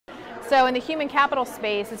So in the human capital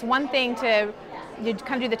space, it's one thing to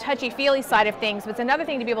kind of do the touchy-feely side of things, but it's another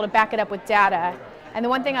thing to be able to back it up with data. And the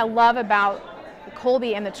one thing I love about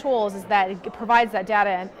Kolbe and the tools is that it provides that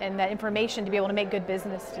data and that information to be able to make good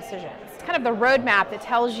business decisions. It's kind of the roadmap that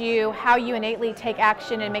tells you how you innately take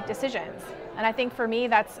action and make decisions. And I think for me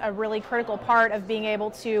that's a really critical part of being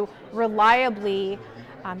able to reliably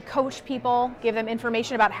coach people, give them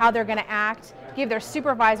information about how they're going to act, give their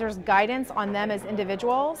supervisors guidance on them as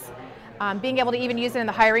individuals. Being able to even use it in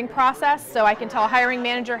the hiring process, so I can tell a hiring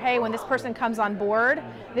manager, hey, when this person comes on board,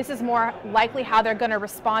 this is more likely how they're going to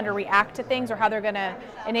respond or react to things, or how they're going to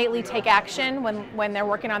innately take action when they're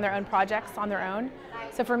working on their own projects on their own.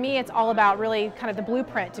 So for me, it's all about really kind of the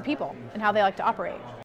blueprint to people and how they like to operate.